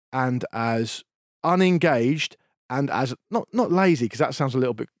and as unengaged and as not lazy, because that sounds a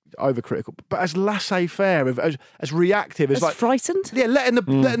little bit overcritical, but as laissez-faire, as reactive, as like frightened. Yeah, letting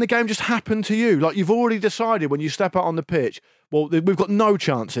the game just happen to you. Like you've already decided when you step out on the pitch, well, we've got no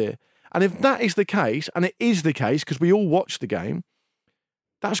chance here. And if that is the case, and it is the case because we all watched the game,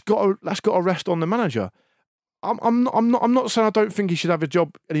 that's got to rest on the manager. I'm not saying I don't think he should have a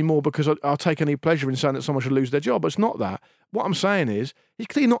job anymore because I'll take any pleasure in saying that someone should lose their job. It's not that. What I'm saying is he's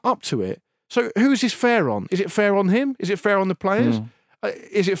clearly not up to it. So who is this fair on? Is it fair on him? Is it fair on the players?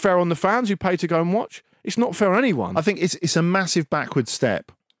 Is it fair on the fans who pay to go and watch? It's not fair on anyone. I think it's a massive backward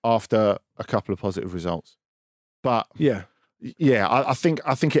step after a couple of positive results. But I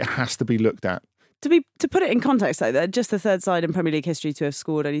think it has to be looked at. To put it in context, though, they're just the third side in Premier League history to have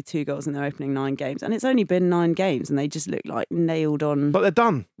scored only 2 goals in their opening 9 games, and it's only been 9 games, and they just look like nailed on. But they're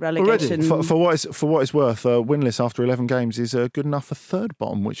done relegation. For what it's worth, winless after 11 games is good enough for third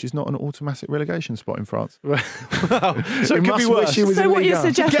bottom, which is not an automatic relegation spot in France. Wow. So it could be worse. So what you're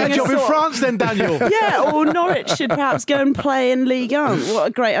suggesting? Get a job in France, then, Daniel. Yeah, or Norwich should perhaps go and play in Ligue 1. What a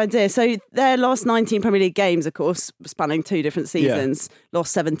great idea! So their last 19 Premier League games, of course, spanning 2 different seasons,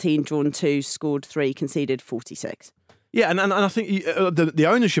 lost 17, drawn 2, scored 3, conceded 46. Yeah, and I think the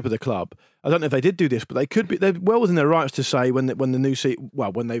ownership of the club, I don't know if they did do this, but they're well within their rights to say when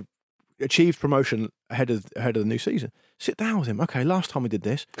they achieved promotion ahead of the new season, sit down with him. Okay, last time we did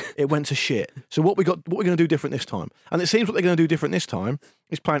this, it went to shit. So what we're going to do different this time? And it seems what they're going to do different this time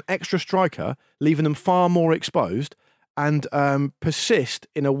is play an extra striker, leaving them far more exposed, and persist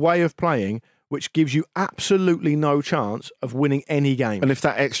in a way of playing which gives you absolutely no chance of winning any game. And if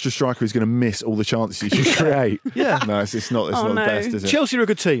that extra striker is going to miss all the chances you create, no, it's not the best, is it? Chelsea are a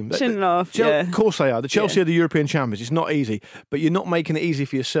good team. Shouldn't laugh. Of course they are. The Chelsea are the European champions. It's not easy, but you're not making it easy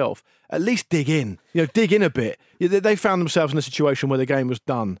for yourself. At least dig in. Dig in a bit. They found themselves in a situation where the game was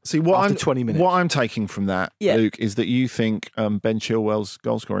done. After 20 minutes. What I'm taking from that, Luke, is that you think Ben Chilwell's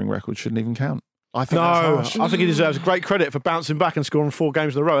goal scoring record shouldn't even count. I think I think he deserves great credit for bouncing back and scoring 4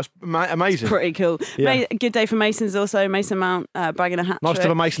 games in a row. That's amazing. It's pretty cool. Yeah. Good day for Mason's also. Mason Mount bagging a hat-trick. Nice to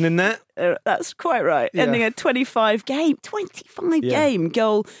have a Mason in there. That's quite right. Yeah. Ending a 25 game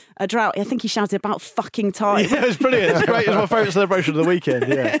goal drought. I think he shouted about fucking time. Yeah, it was brilliant. It's great. It was my favourite celebration of the weekend.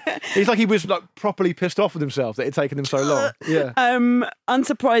 Yeah, he's like he was properly pissed off with himself that it had taken him so long. Yeah.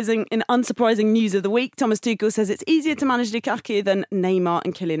 Unsurprising news of the week, Thomas Tuchel says it's easier to manage Lukaku than Neymar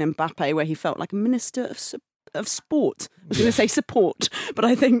and Kylian Mbappe, where he felt like a minister of sport. I was going to say support, but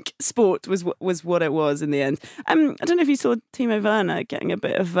I think sport was what it was in the end. I don't know if you saw Timo Werner getting a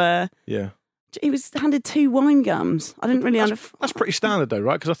bit of he was handed 2 wine gums. I didn't really understand. That's pretty standard though,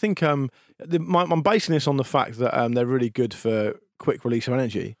 right? Because I think I'm basing this on the fact that they're really good for quick release of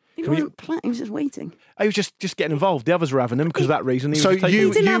energy. He wasn't playing, he was just waiting. He was just getting involved. The others were having him because of that reason. He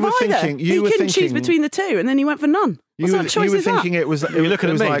couldn't choose between the 2 and then he went for none. You were thinking it was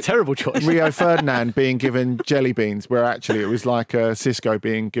like terrible choice. Rio Ferdinand being given jelly beans, where actually it was like Cisco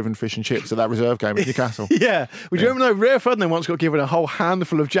being given fish and chips at that reserve game at Newcastle. Yeah. Would you ever know Rio Ferdinand once got given a whole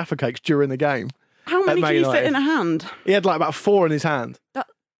handful of Jaffa cakes during the game? How many can you fit in a hand? He had like about 4 in his hand.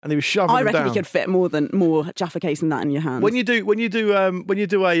 And he was shoving them down. I reckon you could fit more Jaffa cakes than that in your hand. When you do a I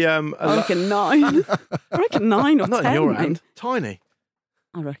reckon 9. I reckon 9 or 10. Not in your hand. Tiny.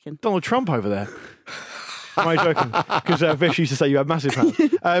 I reckon. Donald Trump over there. Am I joking? Because Vish used to say you have massive hands.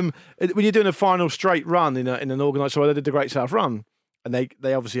 When you're doing a final straight run in an organised, so they did the Great South Run, and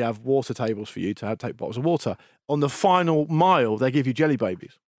they obviously have water tables for you to take bottles of water. On the final mile, they give you jelly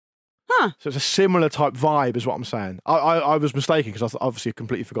babies. Huh. So it's a similar type vibe, is what I'm saying. I was mistaken because I obviously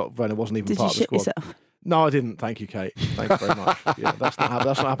completely forgot Werner wasn't even part of the squad. Did you shit yourself? No, I didn't. Thank you, Kate. Thank you very much. Yeah, that's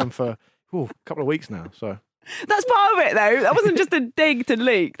not happened for a couple of weeks now. So that's part of it, though. That wasn't just a dig to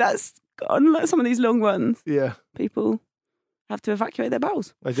Luke. That's on some of these long runs. Yeah, people have to evacuate their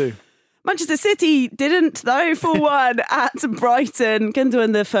bowels. They do. Manchester City didn't, though, 4-1 at Brighton.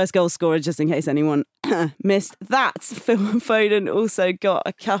 Gundogan, the first goal scorer, just in case anyone missed that. Phil Foden also got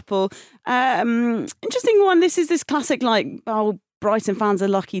a couple. Interesting one. This is this classic, Brighton fans are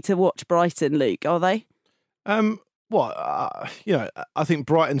lucky to watch Brighton, Luke, are they? I think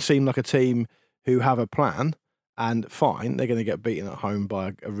Brighton seem like a team who have a plan, And fine, they're going to get beaten at home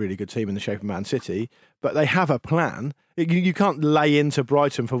by a really good team in the shape of Man City, but they have a plan. You can't lay into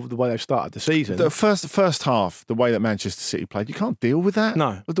Brighton for the way they've started the season. The first half, the way that Manchester City played, you can't deal with that.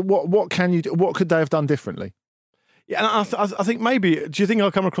 No. What can you do? What could they have done differently? Yeah, and I think maybe. Do you think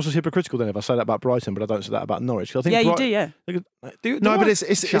I'll come across as hypocritical then if I say that about Brighton, but I don't say that about Norwich? I think you do, yeah. No, but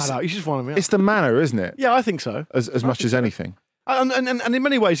it's shut up. You just want me. It's the manner, isn't it? Yeah, I think so. As much as anything. And in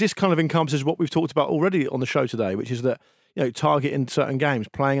many ways, this kind of encompasses what we've talked about already on the show today, which is that targeting certain games,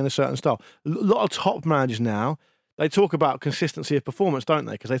 playing in a certain style. A lot of top managers now, they talk about consistency of performance, don't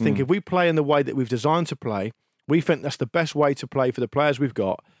they? Because they think if we play in the way that we've designed to play, we think that's the best way to play for the players we've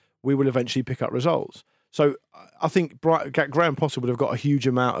got, we will eventually pick up results. So I think Graham Potter would have got a huge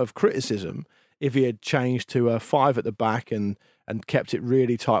amount of criticism if he had changed to a 5 at the back and kept it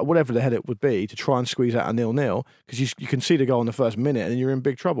really tight, whatever the hell it would be, to try and squeeze out a 0-0, because you can see the goal in the first minute and you're in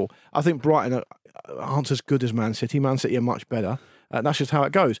big trouble. I think Brighton aren't as good as Man City. Man City are much better. That's just how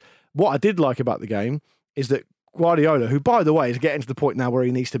it goes. What I did like about the game is that Guardiola, who, by the way, is getting to the point now where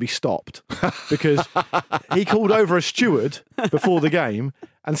he needs to be stopped, because he called over a steward before the game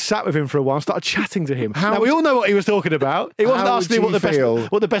and sat with him for a while and started chatting to him. Now, we all know what he was talking about. He wasn't asking him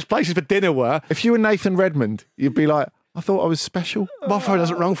what the best places for dinner were. If you were Nathan Redmond, you'd be like, I thought I was special. My phone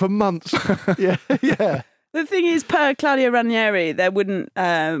hasn't rung for months. Yeah. The thing is, per Claudio Ranieri,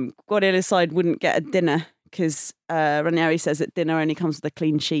 Guardiola's side wouldn't get a dinner because Ranieri says that dinner only comes with a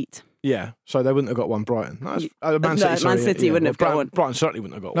clean sheet. Yeah, so they wouldn't have got one. Brighton. Man City wouldn't have got one. Brighton certainly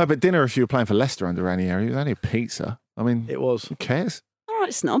wouldn't have got one. No, but dinner, if you were playing for Leicester under Ranieri, it was only a pizza. I mean, it was. Who cares? All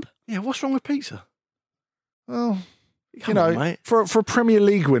right, snob. Yeah, what's wrong with pizza? Well, Come on, mate. for a Premier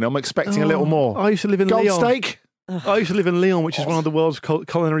League win, I'm expecting a little more. I used to live in Gold Lyon. steak. I used to live in Lyon, which is one of the world's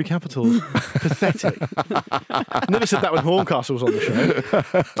culinary capitals. Pathetic. Never said that when Horncastle was on the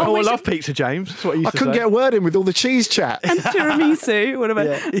show. I love pizza, James. That's what I used to say. I couldn't get a word in with all the cheese chat. And tiramisu. What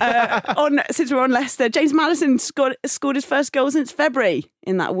about since we're on Leicester, James Maddison scored his first goal since February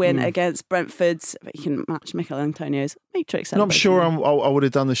in that win against Brentford. He can match Mikel Antonio's Matrix celebration. And I'm sure I would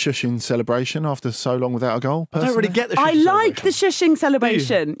have done the shushing celebration after so long without a goal. Personally. I don't really get the shushing celebration. I like the shushing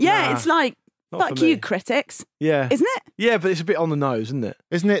celebration. Yeah, it's like, fuck you, critics. Yeah. Isn't it? Yeah, but it's a bit on the nose, isn't it?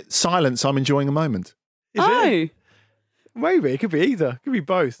 Isn't it silence? I'm enjoying a moment. Is it? Maybe. It could be either. It could be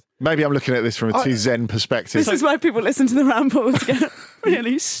both. Maybe I'm looking at this from a too zen perspective. This is why people listen to the Ramble to get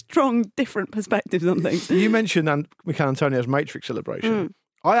really strong, different perspectives on things. You mentioned Mikel Antonio's Matrix celebration.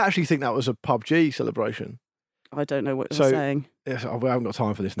 I actually think that was a PUBG celebration. I don't know what you're saying. Yes, we haven't got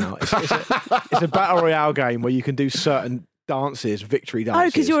time for this now. It's a battle royale game where you can do certain dances, victory dances. Oh,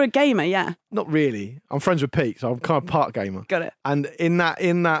 because you're a gamer, yeah. Not really. I'm friends with Pete, so I'm kind of part gamer. Got it. And in that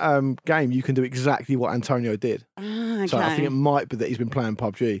game, you can do exactly what Antonio did. Okay. So I think it might be that he's been playing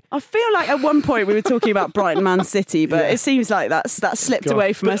PUBG. I feel like at one point we were talking about Brighton Man City, but it seems like that slipped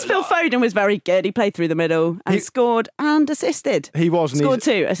away from us. Phil Foden was very good. He played through the middle and scored and assisted. He was. Scored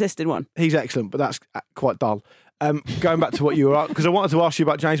 2, assisted 1. He's excellent, but that's quite dull. Going back to what you were, because I wanted to ask you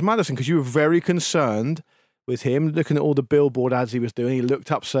about James Maddison, because you were very concerned with him, looking at all the billboard ads he was doing. He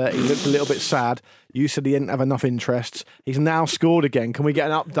looked upset. He looked a little bit sad. You said he didn't have enough interests. He's now scored again. Can we get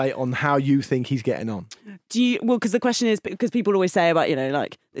an update on how you think he's getting on? Because the question is, because people always say about,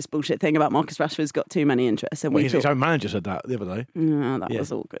 like this bullshit thing about Marcus Rashford's got too many interests. And his own manager said that the other day. That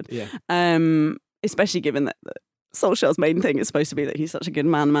was all good. Yeah. Especially given that Solskjaer's main thing is supposed to be that he's such a good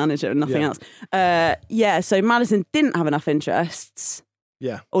manager and nothing else. So Maddison didn't have enough interests.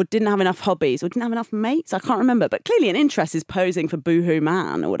 Yeah. Or didn't have enough hobbies, or didn't have enough mates. I can't remember. But clearly an interest is posing for Boohoo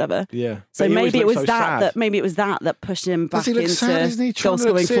Man or whatever. Yeah. So maybe it was that pushed him back into goal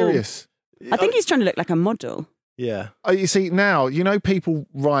scoring form. I think he's trying to look like a model. Yeah. You see, now, people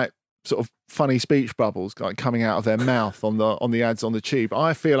write sort of funny speech bubbles like coming out of their mouth on the ads on the tube.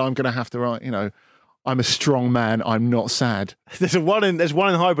 I feel I'm going to have to write, I'm a strong man. I'm not sad. There's one in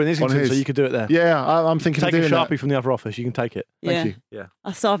Highbury in Islington, so you could do it there. Yeah, I'm thinking take of doing a Sharpie that. from the other office. You can take it. Thank you.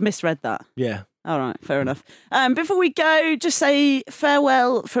 Yeah. So I've misread that. Yeah. All right, fair enough. Before we go, just say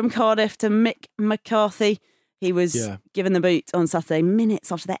farewell from Cardiff to Mick McCarthy. He was given the boot on Saturday,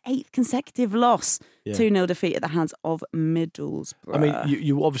 minutes after their 8th consecutive loss. 2-0 defeat at the hands of Middlesbrough. I mean,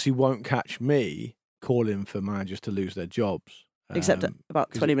 you obviously won't catch me calling for managers to lose their jobs. Except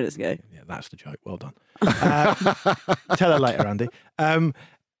about 20 minutes ago. Yeah, that's the joke. Well done. Tell her later, Andy.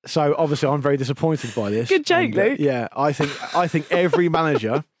 So obviously, I'm very disappointed by this. Good joke, Luke. Yeah, I think every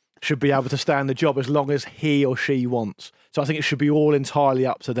manager should be able to stay in the job as long as he or she wants. So I think it should be all entirely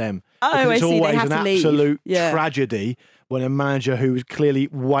up to them. Oh, it's I see. always They have an to leave. absolute tragedy when a manager who's clearly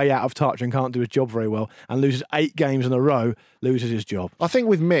way out of touch and can't do his job very well and loses 8 games in a row loses his job. I think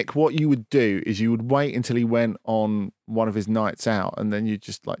with Mick, what you would do is you would wait until he went on one of his nights out, and then you'd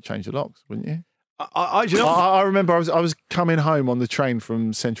just like change the locks, wouldn't you? I remember I was coming home on the train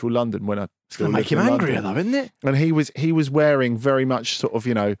from central London when I still lived make him in angrier London. though, isn't it? And he was wearing very much sort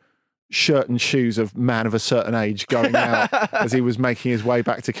of, shirt and shoes of man of a certain age going out as he was making his way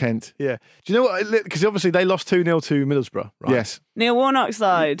back to Kent. Yeah. Do you know what? Because obviously they lost 2-0 to Middlesbrough, right? Yes. Neil Warnock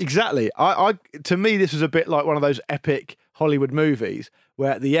side. Exactly. To me, this was a bit like one of those epic Hollywood movies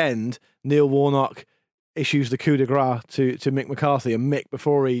where at the end, Neil Warnock issues the coup de grace to Mick McCarthy, and Mick,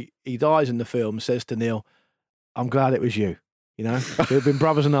 before he dies in the film, says to Neil, "I'm glad it was you. We've been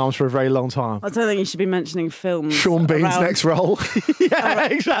brothers in arms for a very long time." I don't think you should be mentioning films. Sean Bean's next role. Yeah,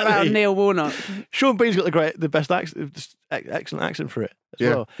 exactly. Around Neil Warnock. Sean Bean's got the best accent, excellent accent for it as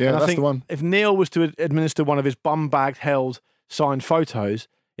well. Yeah, and I that's think the one. if Neil was to administer one of his bum-bagged held signed photos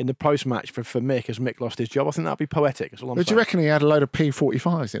in the post-match for Mick as Mick lost his job, I think that'd be poetic. That's all I'm Do saying. you reckon he had a load of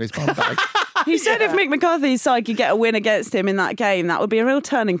P45s in his bum bag? He said if Mick McCarthy's side could get a win against him in that game, that would be a real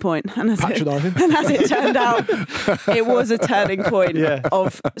turning point. And Patronising. And as it turned out, it was a turning point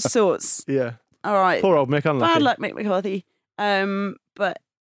of sorts. Yeah. All right. Poor old Mick, unlucky. Bad luck, Mick McCarthy. But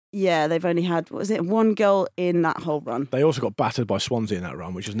yeah, they've only had, 1 goal in that whole run. They also got battered by Swansea in that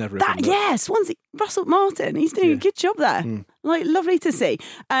run, which is never a good look. Yeah, Swansea, Russell Martin, he's doing a good job there. Lovely to see.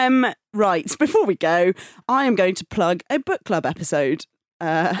 Right, before we go, I am going to plug a book club episode.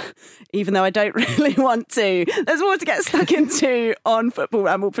 Even though I don't really want to. There's more to get stuck into on Football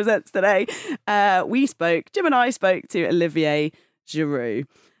Ramble Presents today. Jim and I spoke to Olivier Giroud.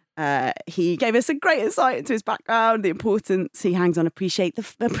 He gave us a great insight into his background, the importance he hangs on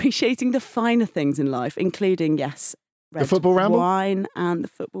appreciating the finer things in life, including, the Football Ramble? wine and the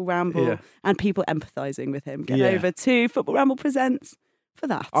Football Ramble, and people empathising with him. Get over to Football Ramble Presents for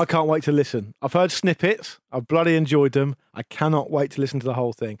that. I can't wait to listen. I've heard snippets. I've bloody enjoyed them. I cannot wait to listen to the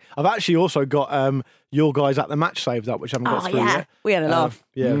whole thing. I've actually also got your guys at the match saved up, which I haven't got through yet. We had a laugh.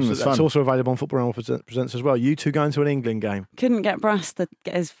 So that's also available on Football Ramble Presents as well. You two going to an England game. Couldn't get Brass to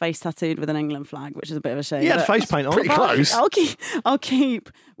get his face tattooed with an England flag, which is a bit of a shame. He had face paint on. Pretty close. I'll keep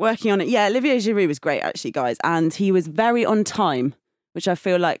working on it. Yeah, Olivier Giroud was great, actually, guys. And he was very on time, which I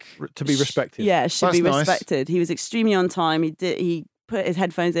feel like... To be respected. Should be nice. respected. He was extremely on time. He put his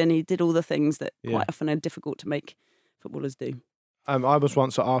headphones in. He did all the things that quite often are difficult to make footballers do. I was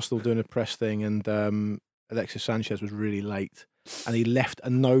once at Arsenal doing a press thing, and Alexis Sanchez was really late, and he left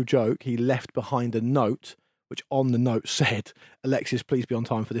he left behind a note which on the note said, "Alexis, please be on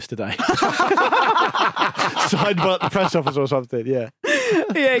time for this today." Signed by the press office or something. Yeah,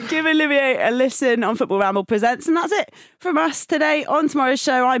 give Olivier a listen on Football Ramble Presents, and that's it from us today. On tomorrow's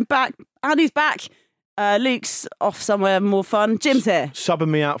show, I'm back. Andy's back. Luke's off somewhere more fun. Jim's here. Subbing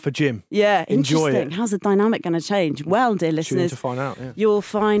me out for Jim. Yeah, Enjoy interesting. it. How's the dynamic going to change? Well, dear listeners, to find out. Yeah. You'll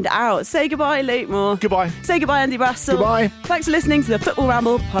find out. Say goodbye, Luke Moore. Goodbye. Say goodbye, Andy Brassel. Goodbye. Thanks for listening to the Football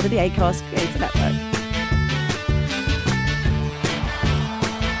Ramble, part of the Acast Creator Network.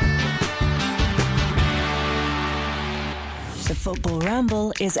 The Football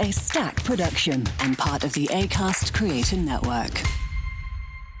Ramble is a Stack production and part of the Acast Creator Network.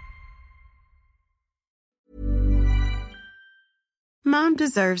 Mom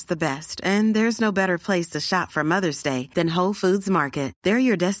deserves the best, and there's no better place to shop for Mother's Day than Whole Foods Market. They're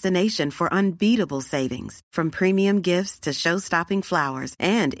your destination for unbeatable savings, from premium gifts to show-stopping flowers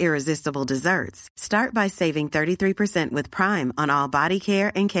and irresistible desserts. Start by saving 33% with Prime on all body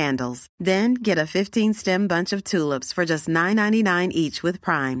care and candles. Then get a 15-stem bunch of tulips for just $9.99 each with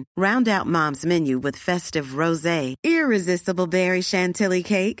Prime. Round out Mom's menu with festive rosé, irresistible berry chantilly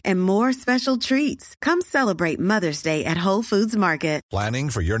cake, and more special treats. Come celebrate Mother's Day at Whole Foods Market. Planning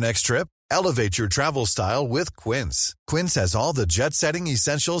for your next trip? Elevate your travel style with Quince. Quince has all the jet-setting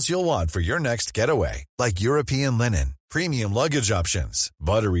essentials you'll want for your next getaway, like European linen, premium luggage options,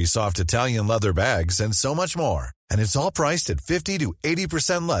 buttery soft Italian leather bags, and so much more. And it's all priced at 50 to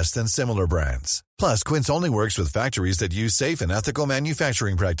 80% less than similar brands. Plus, Quince only works with factories that use safe and ethical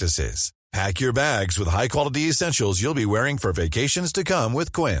manufacturing practices. Pack your bags with high-quality essentials you'll be wearing for vacations to come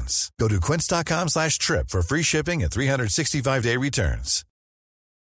with Quince. Go to quince.com/trip for free shipping and 365-day returns.